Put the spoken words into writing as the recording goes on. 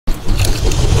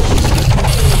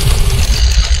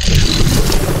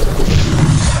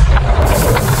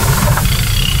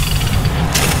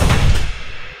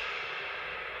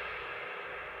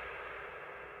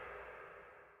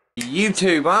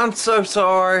YouTube, I'm so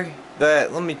sorry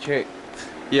that, let me check.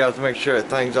 Yeah, I have to make sure that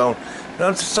thing's on.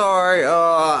 I'm so sorry,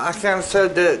 I kind of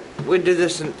said that we'd do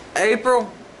this in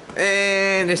April,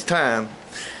 and it's time.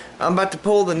 I'm about to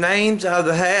pull the names out of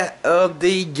the hat of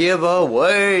the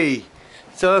giveaway.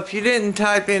 So if you didn't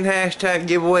type in hashtag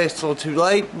giveaway, it's a little too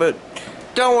late, but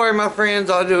don't worry my friends,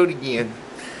 I'll do it again.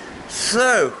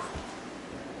 So,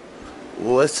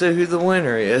 let's see who the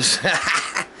winner is.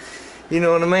 You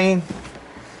know what I mean?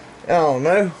 I don't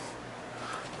know.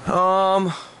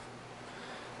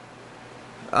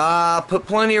 I put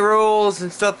plenty of rules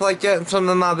and stuff like that in some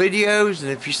of my videos, and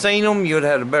if you've seen them, you would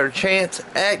have a better chance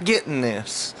at getting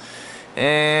this.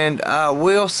 And I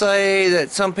will say that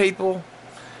some people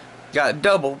got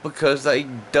double because they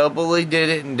doubly did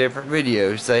it in different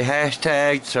videos. They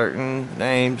hashtagged certain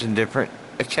names in different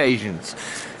occasions.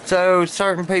 So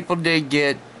certain people did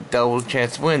get double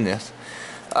chance to win this.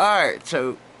 Alright,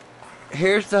 so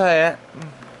here's the hat.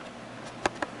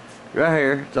 Right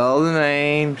here. It's all the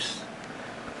names.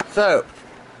 So,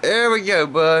 there we go,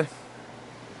 bud.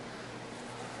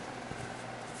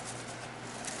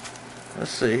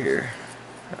 Let's see here.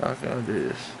 How can I do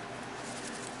this?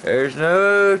 There's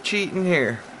no cheating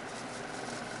here.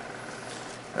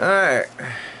 Alright.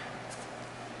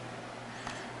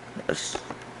 That's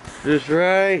just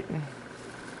right.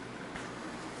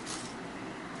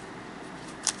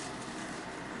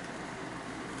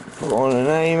 Pulling the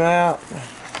name out.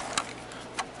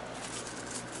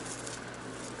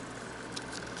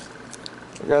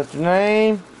 I got the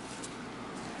name.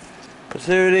 Let's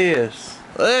see who it is.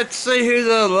 Let's see who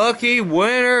the lucky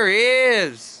winner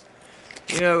is.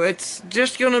 You know, it's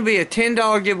just going to be a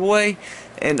 $10 giveaway,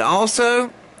 and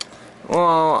also,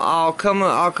 well, I'll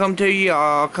come to you.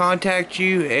 I'll contact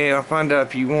you, and I'll find out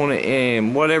if you want it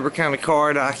in whatever kind of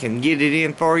card I can get it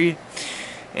in for you.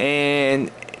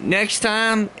 And next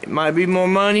time, it might be more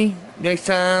money. Next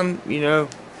time, you know,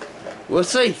 we'll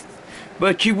see.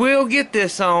 But you will get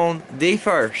this on the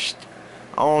 1st.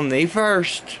 On the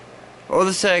 1st. Or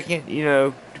the 2nd, you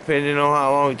know, depending on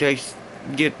how long it takes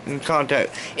to get in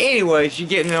contact. Anyways, you're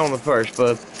getting it on the 1st,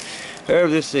 bud. Whoever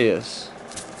this is.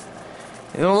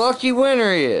 And the lucky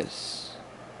winner is...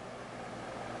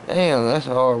 Damn, that's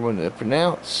a hard one to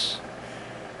pronounce.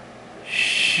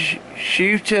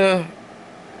 Shuta...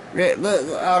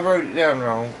 Look, I wrote it down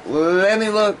wrong. Let me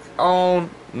look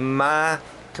on my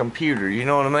computer, you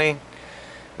know what I mean?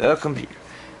 The computer.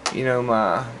 You know,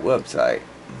 my website.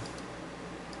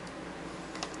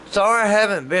 Sorry I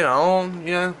haven't been on,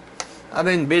 you know. I've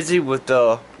been busy with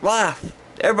life.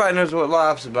 Everybody knows what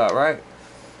life's about, right?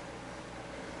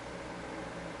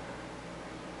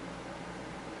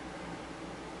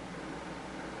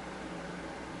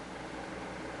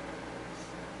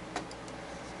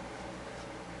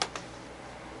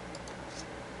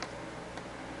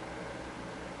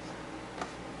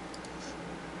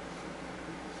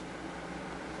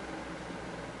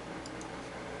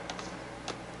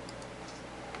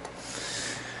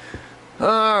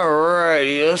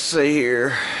 Alrighty, let's see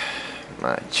here.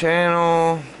 My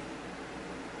channel.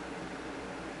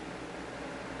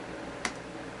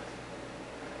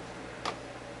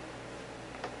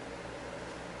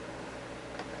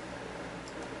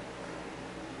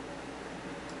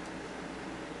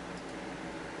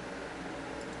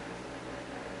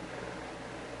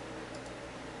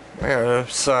 I gotta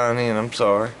sign in, I'm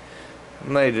sorry. I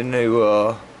made a new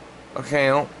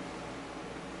account.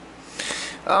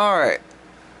 Alright.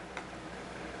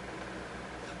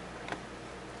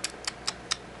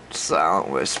 Silent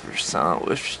Whisper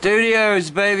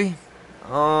Studios, baby.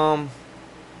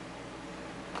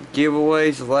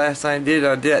 Giveaways, the last thing I did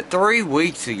that 3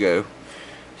 weeks ago.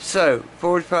 So,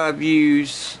 45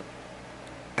 views.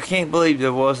 I can't believe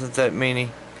there wasn't that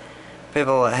many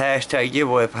people that hashtag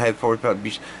giveaway if I had 45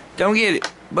 views. Don't get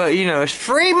it, but you know, it's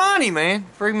free money, man.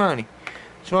 Free money.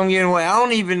 So I'm giving away. I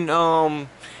don't even,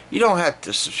 you don't have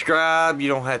to subscribe. You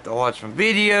don't have to watch my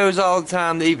videos all the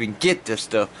time to even get this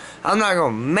stuff. I'm not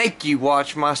going to make you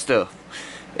watch my stuff.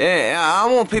 I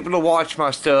want people to watch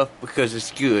my stuff because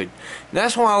it's good. And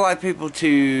that's why I like people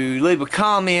to leave a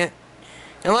comment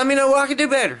and let me know what I can do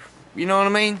better. You know what I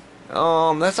mean?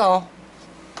 That's all.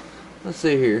 Let's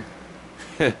see here.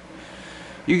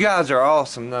 You guys are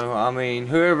awesome, though. I mean,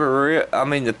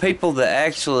 the people that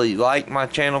actually like my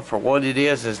channel for what it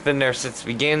is, has been there since the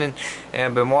beginning and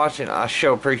have been watching, I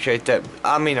sure appreciate that.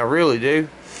 I mean, I really do.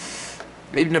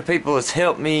 Even the people that's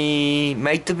helped me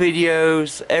make the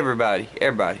videos, everybody.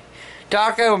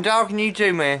 Taco, I'm talking to you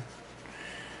too, man.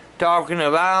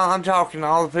 I'm talking to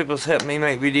all the people that's helped me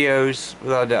make videos,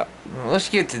 without a doubt. Let's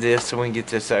get to this so we can get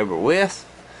this over with.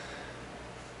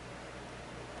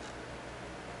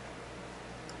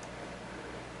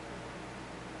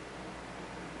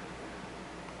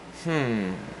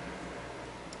 Hmm.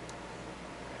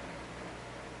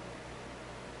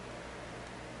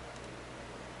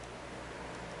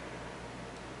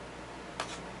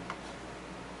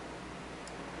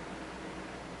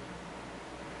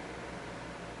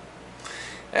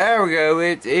 There we go.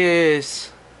 It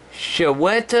is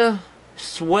Shweta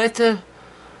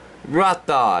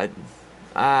Rothod.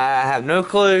 I have no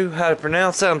clue how to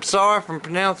pronounce it. I'm sorry if I'm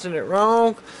pronouncing it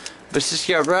wrong, but it's just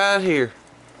got right here.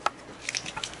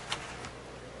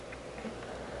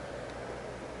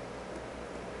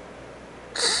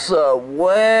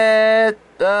 Shweta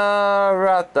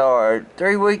Rothod.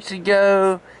 3 weeks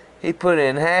ago, he put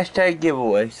in hashtag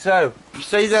giveaway. So, you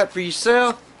see that for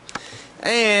yourself.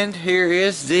 And here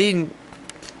is the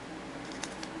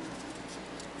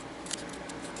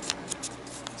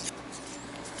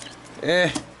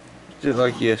just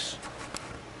like this.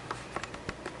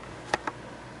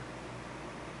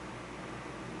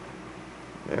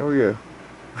 There we go.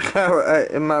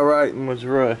 And my writing was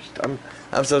rushed.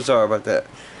 I'm so sorry about that.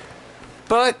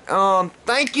 But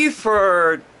thank you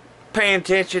for paying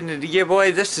attention to the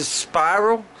giveaway. This is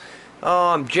Spiral.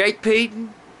 Jake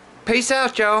Peden. Peace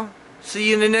out, y'all. See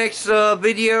you in the next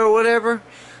video or whatever.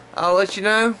 I'll let you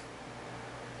know.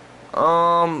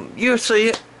 You'll see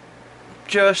it.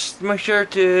 Just make sure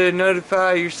to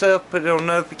notify yourself, put it on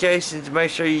notifications,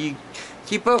 make sure you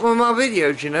keep up with my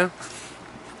videos, you know.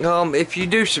 If you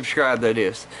do subscribe, that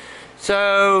is.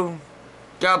 So,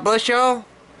 God bless y'all.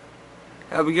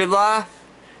 Have a good life.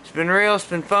 It's been real, it's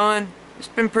been fun. It's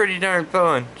been pretty darn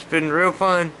fun. It's been real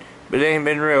fun, but it ain't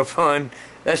been real fun.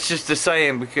 That's just a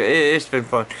saying because it's been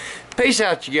fun. Peace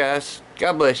out, you guys.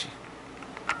 God bless you.